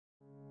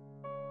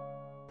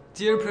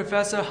Dear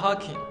Professor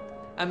Hawking,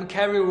 I'm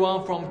Karry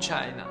Wang from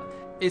China.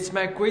 It's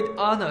my great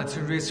honor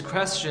to raise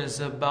questions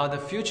about the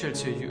future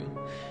to you.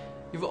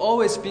 You've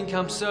always been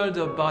concerned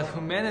about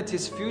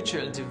humanity's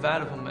future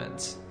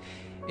development.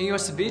 In your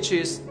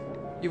speeches,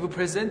 you've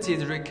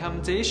presented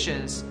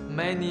recommendations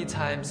many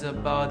times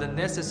about the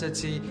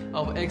necessity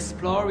of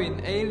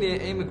exploring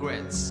alien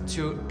immigrants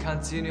to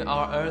continue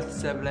our Earth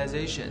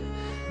civilization.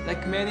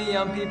 Like many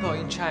young people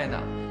in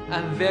China,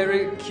 I'm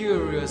very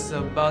curious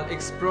about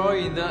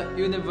exploring the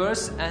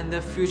universe and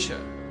the future.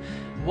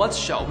 What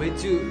shall we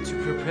do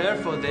to prepare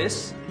for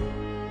this?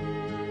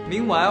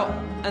 Meanwhile,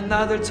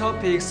 another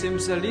topic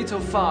seems a little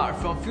far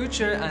from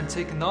future and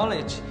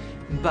technology,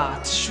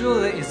 but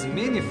surely is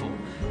meaningful,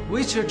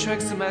 which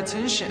attracts my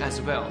attention as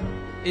well.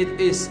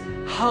 It is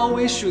how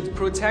we should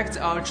protect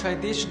our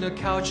traditional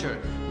culture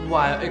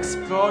while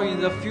exploring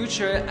the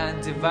future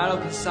and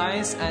develop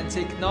science and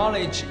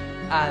technology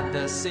at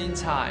the same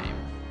time.